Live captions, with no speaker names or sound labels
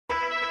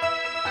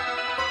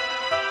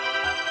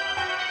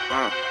We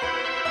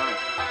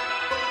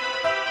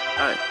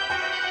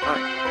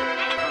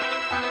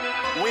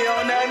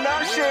on that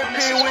nut shit,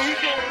 Pee-wee.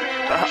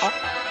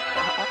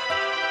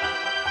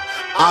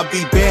 I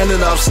be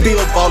banding up, still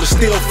ballin',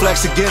 still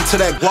flex again to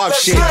that guap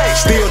shit.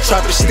 Still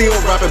trappin', still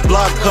rapping,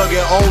 block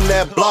huggin' on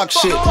that block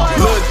shit.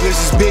 Look, this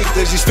is big,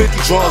 this is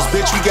 50 drums,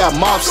 bitch, we got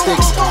mob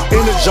sticks.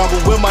 In the jungle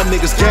with my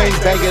niggas gang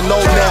bangin'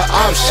 on that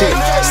op shit.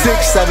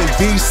 6-7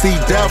 BC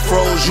death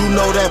rows, you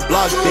know that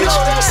block, bitch.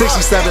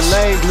 67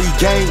 Langley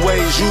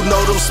gangways, you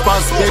know them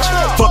spots, bitch.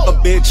 Fuck a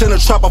bitch in the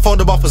trap, I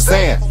phoned him off a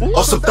Zan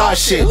on some thot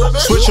shit.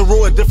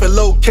 Switcheroo at different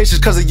locations,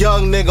 cause a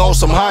young nigga on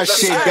some high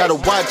shit. Gotta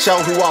watch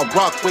out who I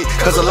rock with,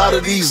 cause a lot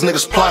of these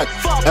niggas plot.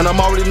 And I'm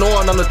already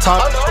knowing I'm the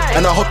top,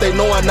 and I hope they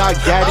know I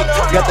got it.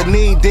 Got the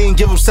Dean,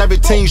 give them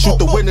 17, shoot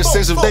the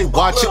witnesses if they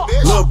watch it.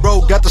 Lil'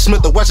 bro got the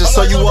Smith & Wesson,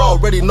 so you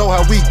already know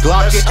how we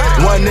glock it.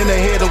 One in the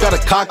head, don't gotta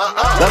cock it.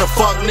 Let a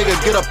fuck nigga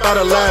get up out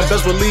of line,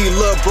 best believe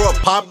lil' bro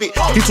pop it.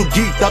 He too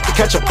geeked up to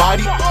catch a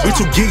body, we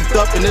too geeked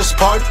up in this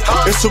party.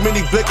 It's too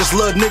many blickers,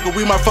 lil' nigga,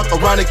 we might fuck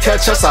around and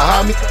catch us a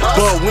homie.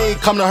 But we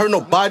ain't come to hurt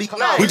nobody,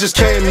 we just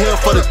came here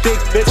for the thick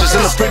bitches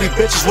and the pretty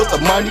bitches with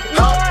the money.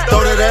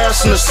 Throw that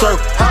ass in the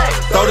circle,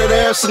 throw that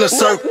ass in the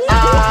circle.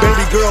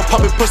 Baby girl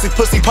poppin' pussy,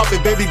 pussy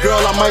poppin', baby girl,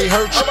 I might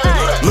hurt you.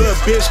 Little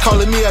bitch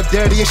calling me a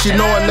daddy and she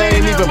knowin' I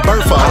ain't even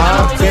birth for her.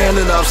 I'm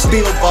banding up,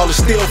 still ballin',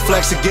 still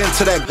flex again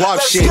to that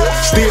guap shit.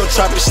 Still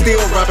trappin', still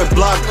rapping,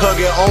 block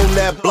huggin' on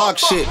that block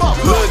shit.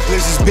 Look,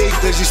 this is big,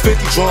 this is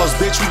 50 drums,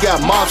 bitch, we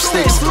got mob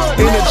sticks.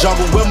 In the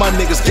jungle with my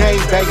niggas gang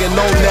bangin'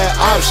 on that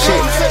op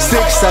shit.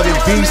 6-7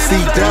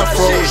 BC death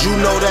rows, you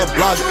know that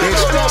block,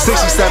 bitch.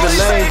 67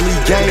 Langley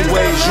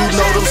gangways, you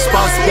know them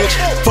spots, bitch.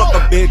 Fuck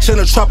a bitch in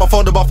the trap, I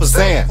phoned him off a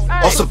Zan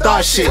on some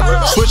thot shit.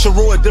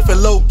 Switcheroo at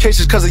different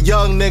locations, cause a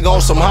young nigga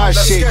on some high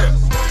shit.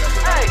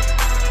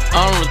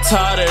 I'm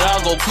retarded,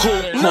 I go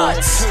cool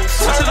nuts.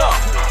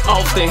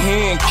 Off the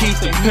hand, keep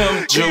the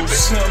pimp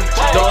juice.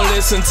 Don't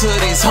listen to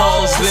these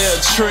hoes,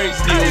 they'll trick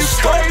you.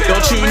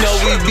 Don't you know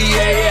we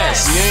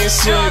BAS? You ain't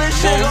sick,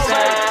 boo.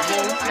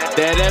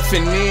 That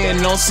effing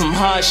in on some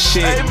hot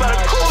shit.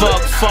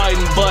 Fuck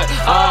fighting, but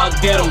I'll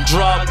get them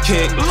drop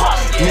kicked.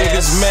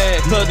 Niggas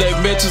mad cause they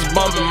bitches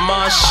bumping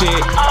my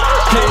shit.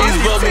 Please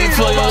book me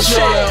for your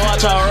show and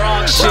watch I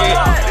rock shit.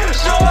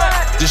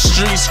 The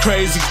streets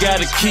crazy,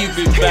 gotta keep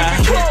it back.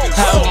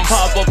 Have him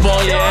pop up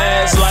on your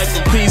ass like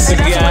a piece of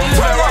guy.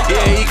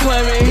 Yeah, he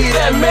claiming he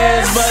that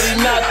man's, but he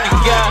not the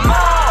guy.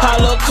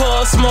 Hollow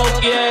core smoke,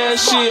 yeah,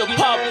 she a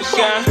pop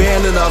guy.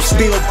 Banding up,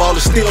 still ballin',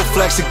 still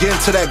flex again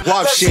to that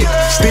guap shit.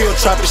 Still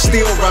trappin',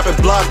 still rapping,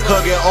 block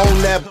huggin' on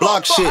that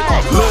block shit.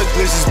 Look,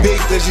 this is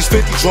big, this is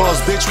 50 drums,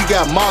 bitch, we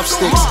got mob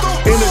sticks.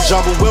 In the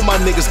jungle with my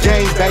niggas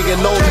gang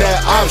bangin' on that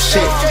op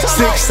shit.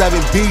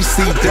 6-7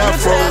 BC death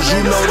rows,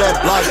 you know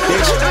that block,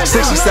 bitch.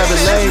 67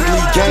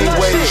 Langley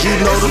gangways, you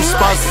know them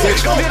spots,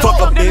 bitch. Fuck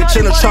a bitch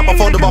in the trap, I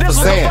phoned him off a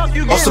Zan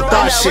on some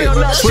thot shit.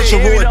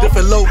 Switcheroo at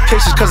different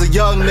locations, cause a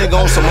young nigga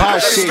on some high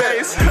shit.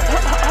 Hey,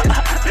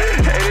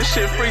 this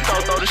shit free,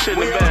 throw this shit in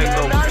the bag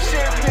though.